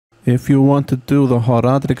If you want to do the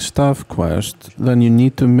Horadric Staff quest, then you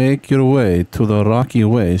need to make your way to the Rocky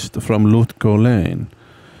Waste from Lutko Lane.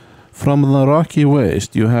 From the Rocky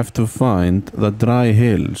Waste you have to find the Dry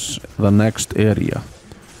Hills, the next area.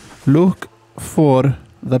 Look for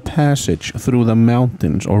the passage through the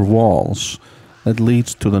mountains or walls that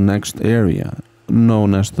leads to the next area,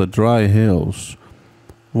 known as the Dry Hills.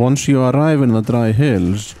 Once you arrive in the Dry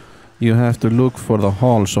Hills, you have to look for the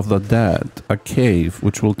Halls of the Dead, a cave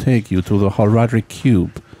which will take you to the Horadric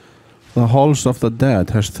Cube. The Halls of the Dead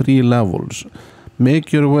has 3 levels.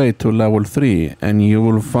 Make your way to level 3 and you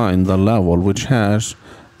will find the level which has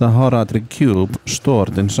the Horadric Cube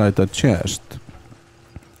stored inside a chest.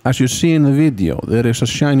 As you see in the video, there is a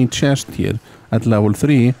shiny chest here at level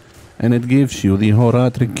 3 and it gives you the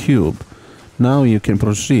Horadric Cube. Now you can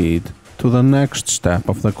proceed to the next step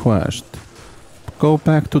of the quest. Go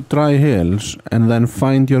back to Dry Hills and then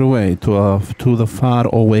find your way to the Far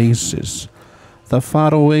Oasis. The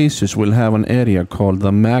Far Oasis will have an area called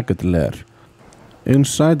the Maggot Lair.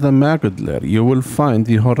 Inside the Maggot Lair you will find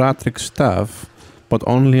the Horadric Staff, but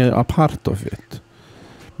only a part of it.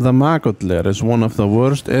 The Maggot Lair is one of the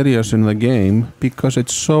worst areas in the game because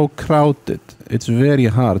it's so crowded. It's very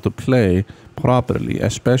hard to play properly,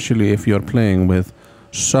 especially if you're playing with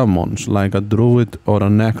summons like a druid or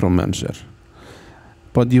a necromancer.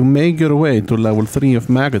 But you make your way to level 3 of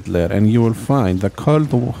Maggot Lair and you will find the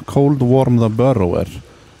Cold Worm the Burrower.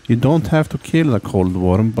 You don't have to kill the Cold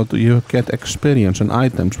Worm, but you get experience and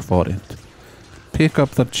items for it. Pick up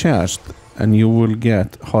the chest and you will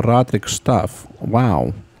get Horadric Staff.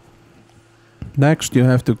 Wow. Next you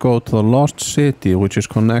have to go to the Lost City, which is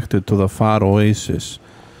connected to the Far Oasis.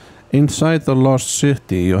 Inside the Lost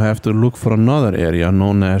City you have to look for another area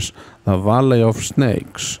known as the Valley of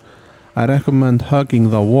Snakes. I recommend hugging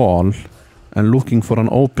the wall and looking for an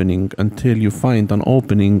opening until you find an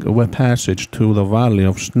opening passage to the Valley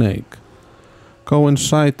of Snake. Go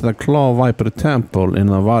inside the Claw Viper Temple in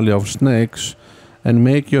the Valley of Snakes and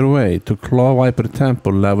make your way to Claw Viper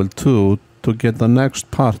Temple level 2 to get the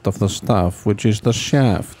next part of the staff, which is the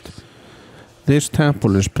shaft. This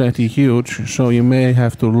temple is pretty huge, so you may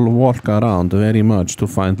have to walk around very much to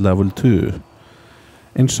find level 2.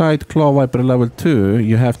 Inside Claw Viper level 2,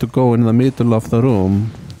 you have to go in the middle of the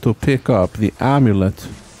room to pick up the amulet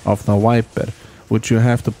of the Viper, which you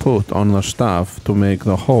have to put on the staff to make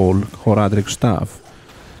the whole Horadric Staff.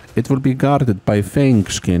 It will be guarded by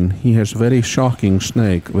Fangskin. He has very shocking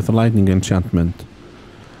snake with lightning enchantment.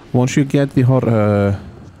 Once you get the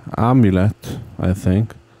amulet, I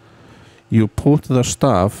think, you put the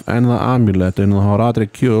staff and the amulet in the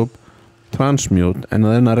Horadric Cube, transmute, and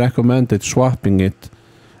then I recommended swapping it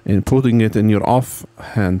and putting it in your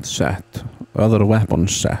offhand set, other weapon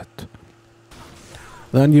set.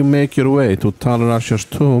 Then you make your way to Talarasha's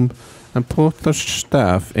tomb and put the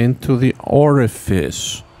staff into the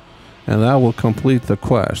orifice, and that will complete the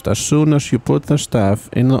quest. As soon as you put the staff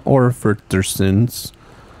in the orifice,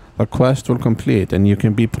 the quest will complete and you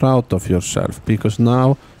can be proud of yourself because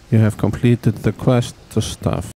now you have completed the quest stuff.